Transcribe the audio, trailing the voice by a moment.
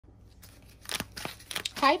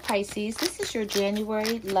Hi Pisces, this is your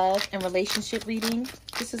January love and relationship reading.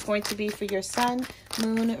 This is going to be for your sun,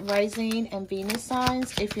 moon, rising, and Venus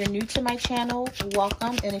signs. If you're new to my channel,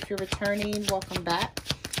 welcome. And if you're returning, welcome back.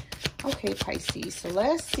 Okay, Pisces, so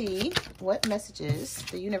let's see what messages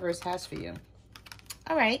the universe has for you.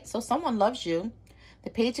 All right, so someone loves you.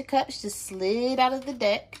 The Page of Cups just slid out of the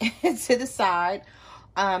deck to the side.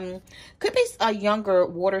 Could be a younger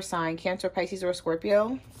water sign, Cancer, Pisces, or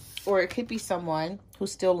Scorpio. Or it could be someone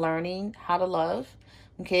who's still learning how to love.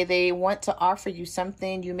 Okay, they want to offer you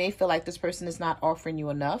something. You may feel like this person is not offering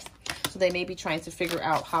you enough. So they may be trying to figure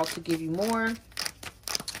out how to give you more.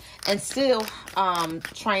 And still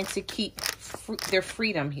trying to keep their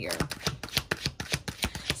freedom here.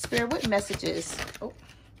 Spirit, what messages? Oh,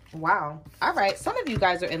 wow. All right, some of you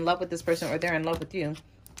guys are in love with this person or they're in love with you.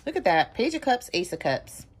 Look at that. Page of Cups, Ace of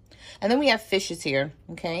Cups. And then we have fishes here,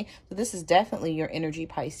 okay? So this is definitely your energy,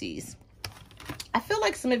 Pisces. I feel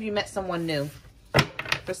like some of you met someone new.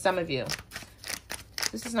 For some of you.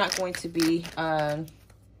 This is not going to be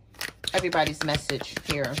everybody's message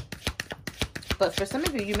here. But for some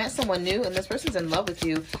of you, you met someone new and this person's in love with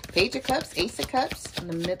you. Page of Cups, Ace of Cups. In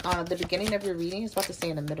the beginning of your reading, I was about to say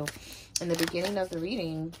in the middle. In the beginning of the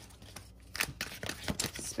reading.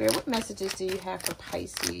 Spirit, what messages do you have for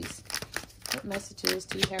Pisces? What messages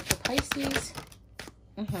do you have for Pisces?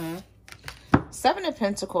 Seven of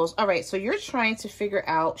Pentacles. All right, so you're trying to figure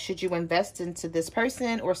out, should you invest into this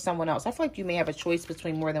person or someone else? I feel like you may have a choice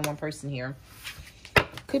between more than one person here.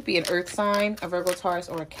 Could be an Earth sign, a Virgo, Taurus,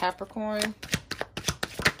 or a Capricorn.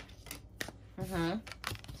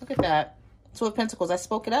 Look at that. Two of Pentacles. I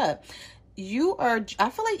spoke it up. You are, I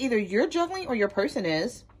feel like either you're juggling or your person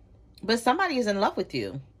is, but somebody is in love with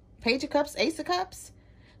you. Page of Cups, Ace of Cups.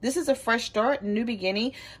 This is a fresh start, new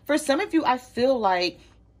beginning. For some of you, I feel like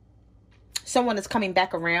someone is coming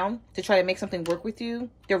back around to try to make something work with you.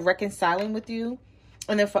 They're reconciling with you.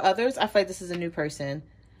 And then for others, I feel like this is a new person.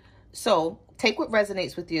 So take what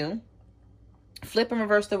resonates with you. Flip and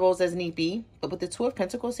reverse the roles as need be. But with the Two of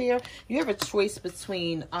Pentacles here, you have a choice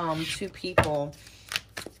between two people.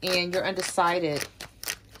 And you're undecided.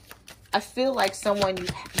 I feel like someone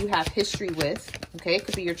you have history with. Okay, it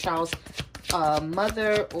could be your child's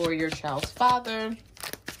mother or your child's father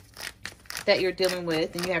that you're dealing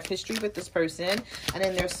with, and you have history with this person, and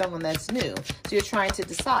then there's someone that's new. So you're trying to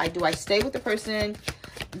decide, do I stay with the person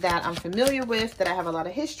that I'm familiar with, that I have a lot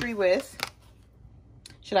of history with?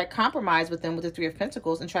 Should I compromise with them with the Three of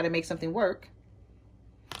Pentacles and try to make something work?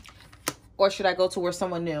 Or should I go towards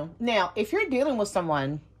someone new? Now, if you're dealing with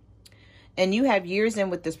someone and you have years in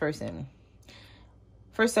with this person,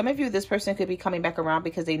 for some of you, this person could be coming back around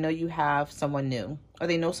because they know you have someone new. Or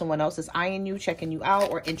they know someone else is eyeing you, checking you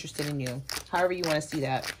out, or interested in you. However you want to see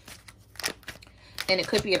that. And it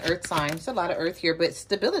could be an Earth sign. It's a lot of Earth here. But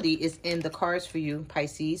stability is in the cards for you,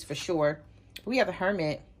 Pisces, for sure. We have a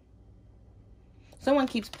Hermit. Someone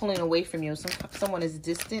keeps pulling away from you. Someone is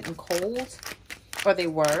distant and cold. Or they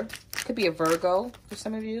were. Could be a Virgo for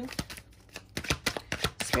some of you.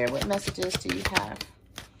 Spirit, what messages do you have?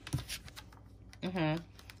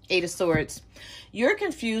 Eight of Swords. You're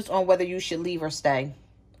confused on whether you should leave or stay.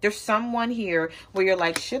 There's someone here where you're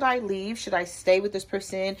like, should I leave? Should I stay with this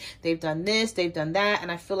person? They've done this, they've done that.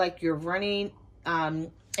 And I feel like you're running,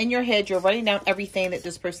 in your head, you're writing down everything that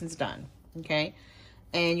this person's done. Okay.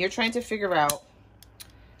 And you're trying to figure out,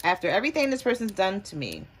 after everything this person's done to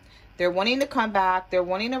me, they're wanting to come back. They're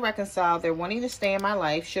wanting to reconcile. They're wanting to stay in my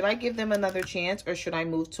life. Should I give them another chance, or should I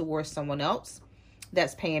move towards someone else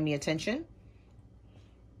that's paying me attention?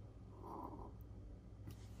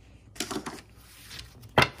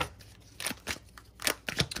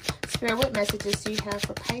 Spirit, what messages do you have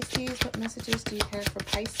for Pisces? What messages do you have for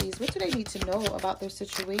Pisces? What do they need to know about their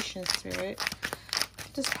situation, Spirit?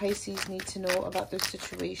 What does Pisces need to know about their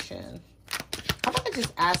situation? How about I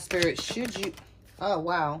just ask Spirit, should you... Oh,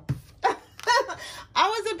 wow. I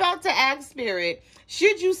was about to ask Spirit,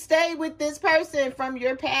 should you stay with this person from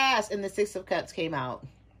your past? And the Six of Cups came out.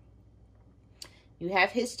 You have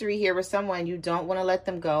history here with someone. You don't want to let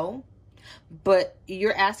them go. But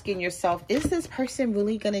you're asking yourself, is this person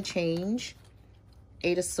really going to change?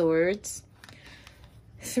 Eight of Swords.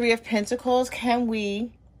 Three of Pentacles. Can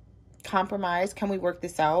we compromise? Can we work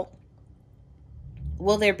this out?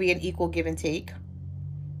 Will there be an equal give and take?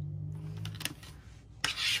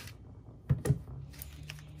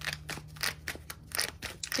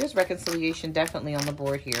 There's reconciliation definitely on the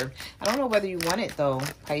board here. I don't know whether you want it though,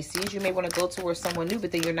 Pisces. You may want to go towards someone new,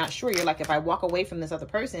 but then you're not sure. You're like, if I walk away from this other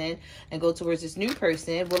person and go towards this new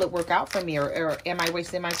person, will it work out for me? Or am I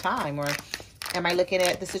wasting my time? Or am I looking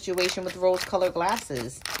at the situation with rose-colored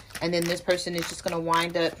glasses? And then this person is just going to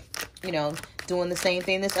wind up, you know, doing the same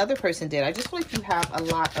thing this other person did. I just feel like you have a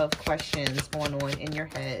lot of questions going on in your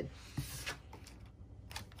head.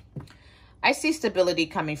 I see stability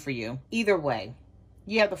coming for you. Either way,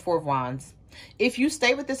 you have the Four of Wands. If you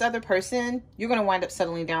stay with this other person, you're going to wind up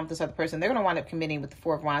settling down with this other person. They're going to wind up committing with the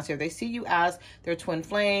Four of Wands here. They see you as their twin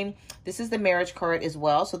flame. This is the marriage card as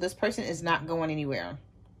well. So this person is not going anywhere.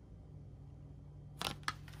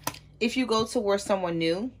 If you go towards someone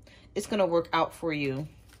new, it's going to work out for you.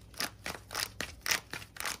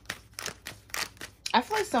 I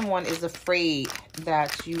feel like someone is afraid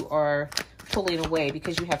that you are pulling away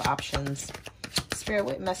because you have options. Spirit,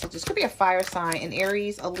 what messages? Could be a fire sign, an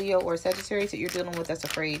Aries, a Leo, or a Sagittarius that you're dealing with that's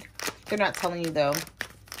afraid. They're not telling you, though.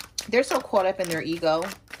 They're so caught up in their ego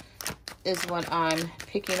is what I'm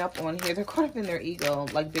picking up on here. They're caught up in their ego,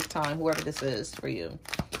 like big time, whoever this is for you.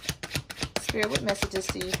 Spirit, what messages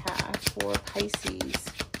do you have for Pisces?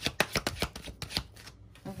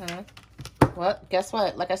 Well, guess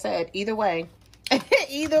what? Like I said, either way.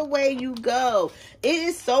 Either way you go. It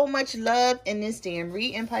is so much love in this damn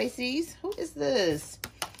reading, Pisces. Who is this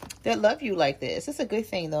that love you like this? It's a good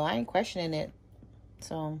thing, though. I ain't questioning it.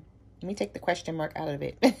 So, let me take the question mark out of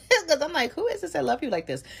it. Because I'm like, who is this that love you like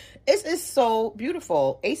this? It is so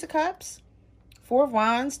beautiful. Ace of Cups, Four of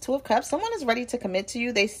Wands, Two of Cups. Someone is ready to commit to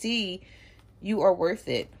you. They see you are worth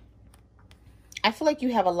it. I feel like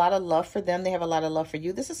you have a lot of love for them. They have a lot of love for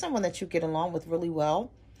you. This is someone that you get along with really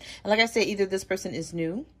well. And like I said, either this person is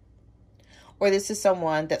new or this is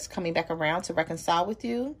someone that's coming back around to reconcile with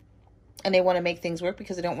you and they want to make things work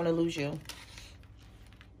because they don't want to lose you.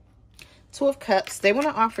 Two of Cups. They want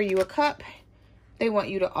to offer you a cup. They want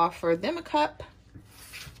you to offer them a cup.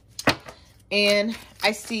 And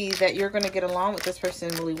I see that you're going to get along with this person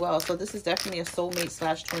really well. So this is definitely a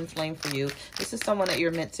soulmate / twin flame for you. This is someone that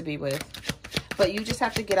you're meant to be with. But you just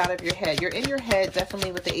have to get out of your head. You're in your head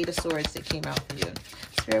definitely with the Eight of Swords that came out for you.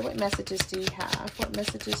 Spirit, what messages do you have? What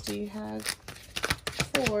messages do you have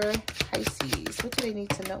for Pisces? What do they need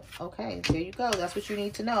to know? Okay, there you go. That's what you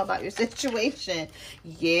need to know about your situation.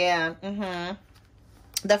 Yeah.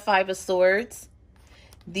 The Five of Swords,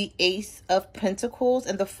 the Ace of Pentacles,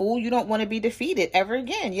 and the Fool. You don't want to be defeated ever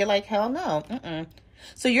again. You're like, hell no.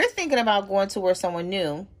 So you're thinking about going towards someone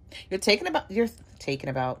new. You're thinking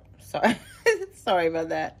about, sorry. Sorry about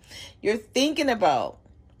that. You're thinking about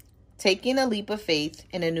taking a leap of faith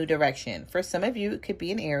in a new direction. For some of you, it could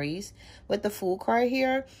be an Aries with the Fool card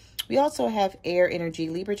here. We also have air energy,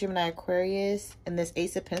 Libra, Gemini, Aquarius, and this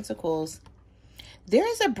Ace of Pentacles. There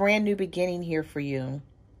is a brand new beginning here for you.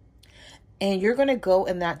 And you're going to go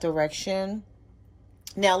in that direction.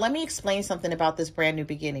 Now, let me explain something about this brand new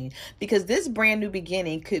beginning. Because this brand new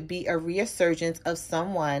beginning could be a resurgence of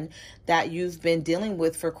someone that you've been dealing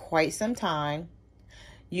with for quite some time.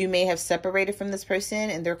 You may have separated from this person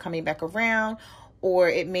and they're coming back around. Or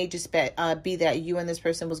it may just be that you and this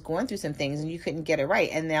person was going through some things and you couldn't get it right.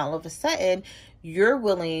 And now all of a sudden, you're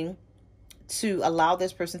willing to allow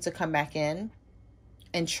this person to come back in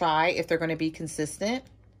and try if they're going to be consistent.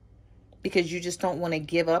 Because you just don't want to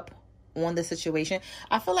give up on the situation.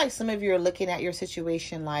 I feel like some of you are looking at your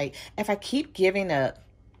situation like, if I keep giving up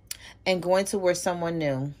and going towards someone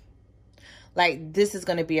new, like this is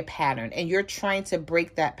going to be a pattern. And you're trying to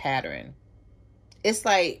break that pattern. It's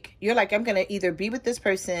like, you're like, I'm going to either be with this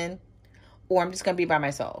person or I'm just going to be by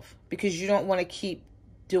myself. Because you don't want to keep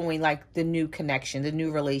doing like the new connection, the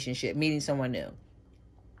new relationship, meeting someone new.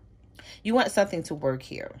 You want something to work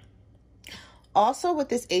here. Also, with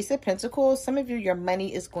this Ace of Pentacles, some of you, your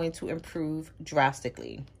money is going to improve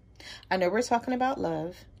drastically. I know we're talking about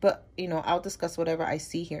love, but, you know, I'll discuss whatever I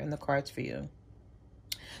see here in the cards for you.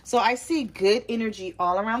 So I see good energy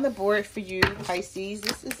all around the board for you, Pisces.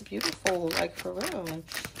 This is beautiful, like for real.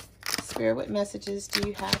 Spirit, what messages do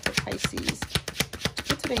you have for Pisces?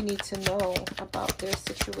 What do they need to know about their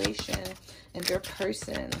situation and their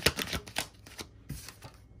person?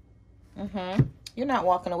 You're not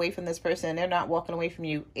walking away from this person. They're not walking away from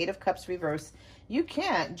you. Eight of Cups reverse. You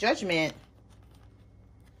can't. Judgment.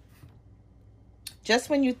 Just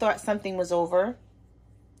when you thought something was over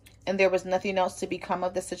and there was nothing else to become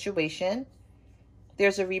of the situation,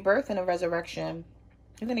 there's a rebirth and a resurrection.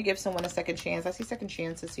 You're going to give someone a second chance. I see second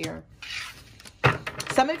chances here.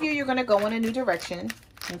 Some of you, you're going to go in a new direction.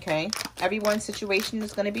 Okay. Everyone's situation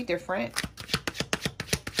is going to be different.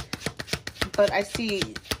 But I see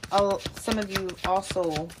some of you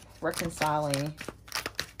also reconciling.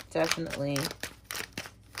 Definitely.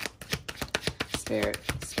 Spirit,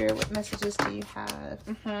 what messages do you have?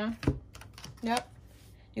 Yep.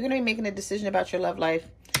 You're going to be making a decision about your love life.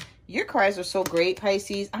 Your cards are so great,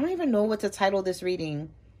 Pisces. I don't even know what to title this reading.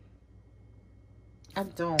 I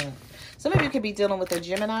don't. Some of you could be dealing with a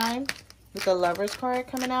Gemini with the Lovers card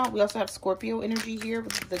coming out. We also have Scorpio energy here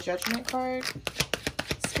with the Judgment card.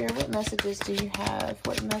 Spirit, what messages do you have?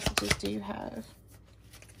 What messages do you have?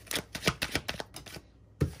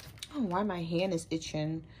 Oh, why my hand is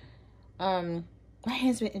itching. My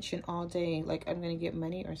hand's been itching all day. Like I'm going to get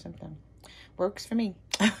money or something. Works for me.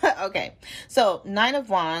 Okay. So 9 of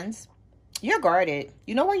Wands. You're guarded.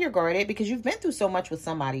 You know why you're guarded? Because you've been through so much with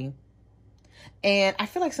somebody. And I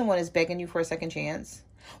feel like someone is begging you for a second chance.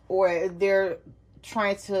 Or they're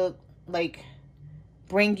trying to, like,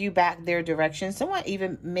 bring you back their direction. Someone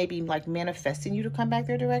even maybe, like, manifesting you to come back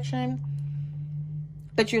their direction.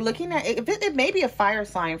 But you're looking at... It may be a fire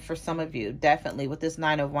sign for some of you, definitely, with this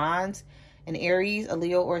 9 of Wands. An Aries, a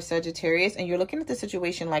Leo, or a Sagittarius. And you're looking at the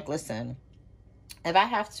situation like, listen, if I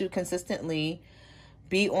have to consistently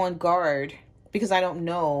be on guard because I don't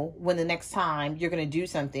know when the next time you're going to do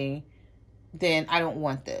something, then I don't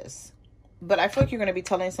want this. But I feel like you're going to be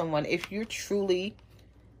telling someone, if you're truly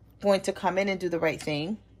going to come in and do the right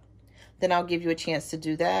thing, then I'll give you a chance to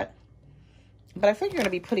do that. But I feel like you're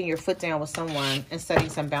going to be putting your foot down with someone and setting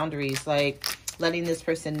some boundaries, like letting this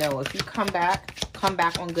person know, if you come back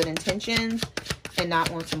on good intentions and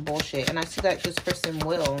not on some bullshit. And I see that this person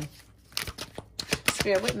will.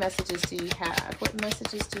 Spirit, what messages do you have? What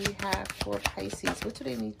messages do you have for Pisces? What do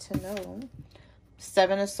they need to know?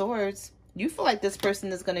 7 of Swords. You feel like this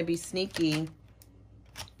person is going to be sneaky.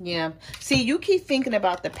 Yeah. See, you keep thinking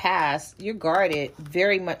about the past. You're guarded,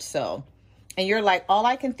 very much so. And you're like, all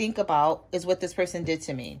I can think about is what this person did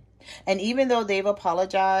to me. And even though they've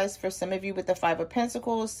apologized, for some of you with the 5 of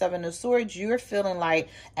Pentacles, 7 of Swords, you're feeling like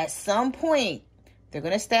at some point, they're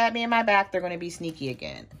going to stab me in my back. They're going to be sneaky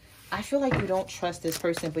again. I feel like you don't trust this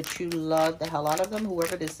person, but you love the hell out of them,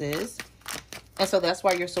 whoever this is. And so that's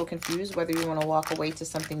why you're so confused whether you want to walk away to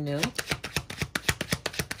something new.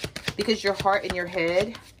 Because your heart and your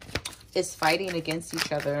head is fighting against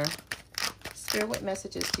each other. Spirit, what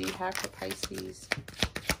messages do you have for Pisces?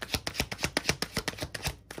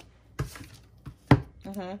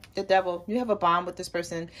 The Devil. You have a bond with this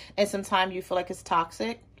person. And sometimes you feel like it's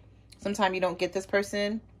toxic. Sometimes you don't get this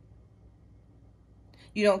person.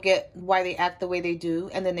 You don't get why they act the way they do.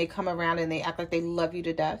 And then they come around and they act like they love you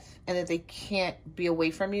to death. And that they can't be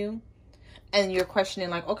away from you. And you're questioning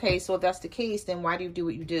like, okay, so if that's the case, then why do you do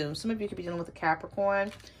what you do? Some of you could be dealing with a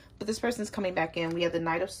Capricorn. But this person's coming back in. We have the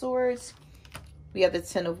Knight of Swords. We have the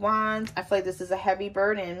 10 of Wands. I feel like this is a heavy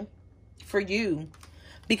burden for you.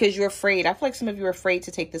 Because you're afraid. I feel like some of you are afraid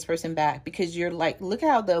to take this person back. Because you're like, look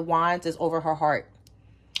how the Wands is over her heart.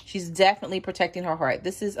 She's definitely protecting her heart.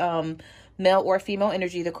 This is male or female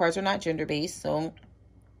energy. The cards are not gender-based. So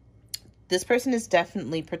this person is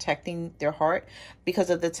definitely protecting their heart because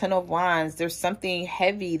of the 10 of Wands. There's something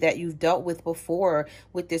heavy that you've dealt with before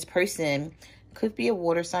with this person. Could be a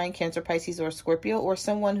water sign, Cancer, Pisces, or Scorpio, or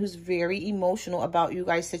someone who's very emotional about you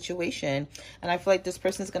guys' situation. And I feel like this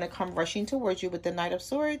person is going to come rushing towards you with the Knight of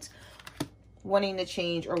Swords, wanting to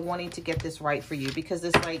change or wanting to get this right for you because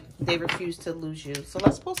it's like they refuse to lose you. So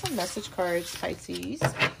let's pull some message cards, Pisces.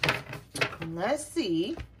 Let's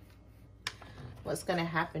see what's going to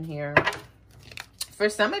happen here. For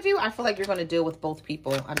some of you, I feel like you're going to deal with both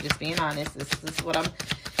people. I'm just being honest. This is what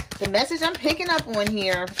the message I'm picking up on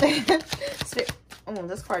here. Oh,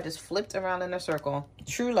 this card just flipped around in a circle.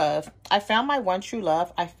 True love. I found my one true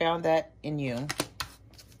love. I found that in you.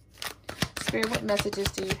 Spirit, what messages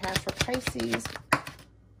do you have for Pisces?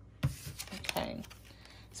 Okay.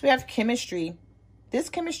 So we have chemistry. This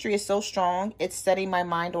chemistry is so strong. It's setting my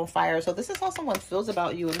mind on fire. So this is how someone feels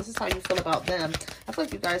about you. And this is how you feel about them. I feel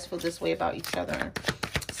like you guys feel this way about each other.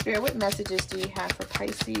 Spirit, what messages do you have for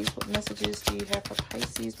Pisces? What messages do you have for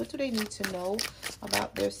Pisces? What do they need to know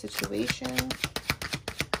about their situation?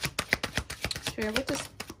 Spirit, what does...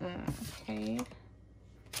 Okay.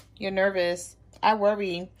 You're nervous. I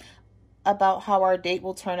worry about how our date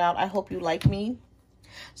will turn out. I hope you like me.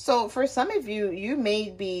 So for some of you, you may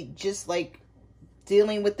be just like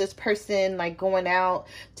dealing with this person, like going out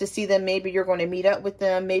to see them. Maybe you're going to meet up with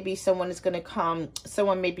them. Maybe someone is going to come.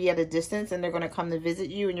 Someone may be at a distance and they're going to come to visit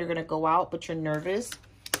you and you're going to go out, but you're nervous.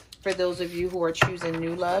 For those of you who are choosing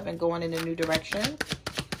new love and going in a new direction.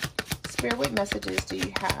 Spirit, what messages do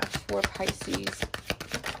you have for Pisces?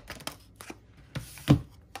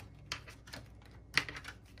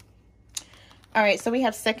 All right, so we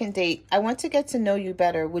have second date. I want to get to know you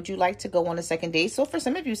better. Would you like to go on a second date? So for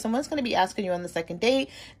some of you, someone's going to be asking you on the second date,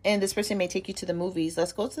 and this person may take you to the movies.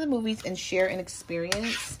 Let's go to the movies and share an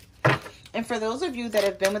experience. And for those of you that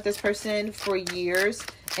have been with this person for years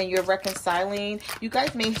and you're reconciling, you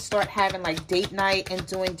guys may start having like date night and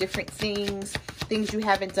doing different things you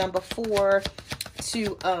haven't done before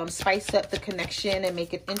to spice up the connection and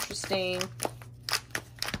make it interesting.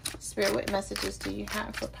 Spirit, what messages do you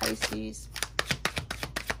have for Pisces?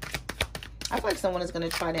 I feel like someone is going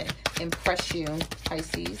to try to impress you,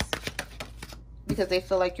 Pisces, because they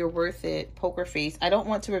feel like you're worth it. Poker face. I don't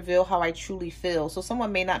want to reveal how I truly feel. So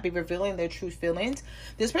someone may not be revealing their true feelings.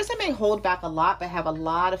 This person may hold back a lot, but have a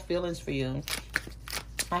lot of feelings for you.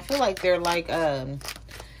 I feel like they're like,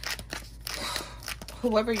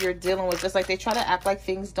 whoever you're dealing with, just like they try to act like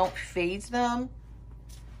things don't faze them,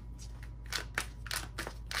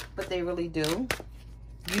 but they really do.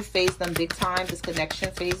 You faze them big time. This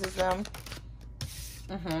connection phases them.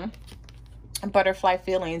 Butterfly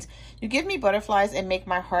feelings. You give me butterflies and make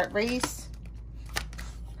my heart race.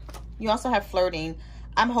 You also have flirting.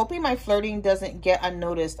 I'm hoping my flirting doesn't get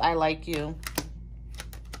unnoticed. I like you.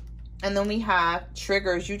 And then we have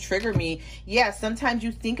triggers. You trigger me. Yeah, sometimes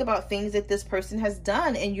you think about things that this person has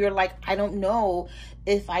done and you're like, I don't know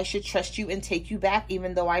if I should trust you and take you back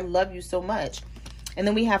even though I love you so much. And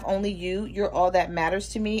then we have only you. You're all that matters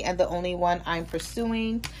to me and the only one I'm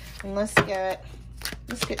pursuing. And let's get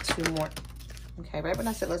 2 more. Okay, right when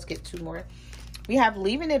I said let's get 2 more. We have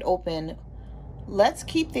leaving it open. Let's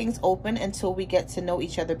keep things open until we get to know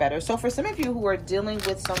each other better. So for some of you who are dealing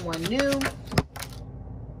with someone new,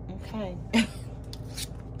 okay,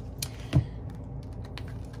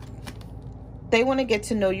 they want to get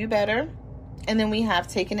to know you better. And then we have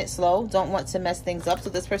taking it slow. Don't want to mess things up. So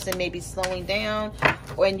this person may be slowing down.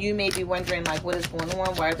 And you may be wondering, like, what is going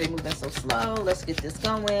on? Why are they moving so slow? Let's get this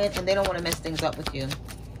going. And they don't want to mess things up with you.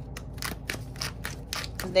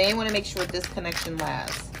 They want to make sure this connection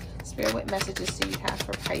lasts. Spirit, what messages do you have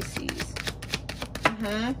for Pisces?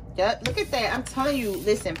 Yep, look at that. I'm telling you,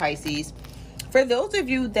 listen, Pisces. For those of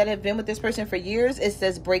you that have been with this person for years, it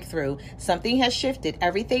says breakthrough. Something has shifted.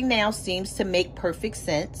 Everything now seems to make perfect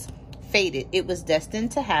sense. Faded. It was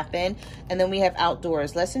destined to happen. And then we have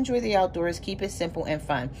outdoors. Let's enjoy the outdoors. Keep it simple and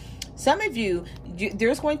fun. Some of you,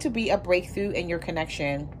 there's going to be a breakthrough in your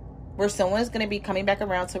connection where someone is going to be coming back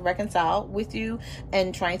around to reconcile with you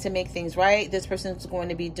and trying to make things right. This person is going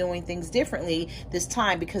to be doing things differently this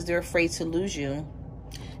time because they're afraid to lose you.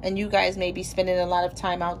 And you guys may be spending a lot of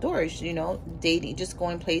time outdoors, you know, dating, just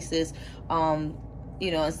going places,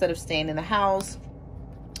 you know, instead of staying in the house.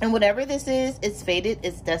 And whatever this is, it's fated,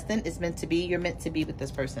 it's destined, it's meant to be. You're meant to be with this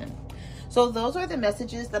person. So those are the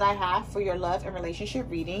messages that I have for your love and relationship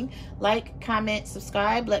reading. Like, comment,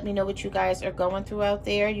 subscribe. Let me know what you guys are going through out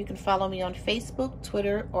there. You can follow me on Facebook,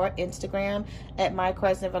 Twitter, or Instagram at My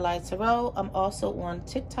Cards Never Lied Tarot. I'm also on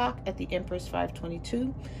TikTok at the Empress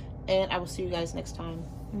 522. And I will see you guys next time.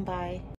 Bye.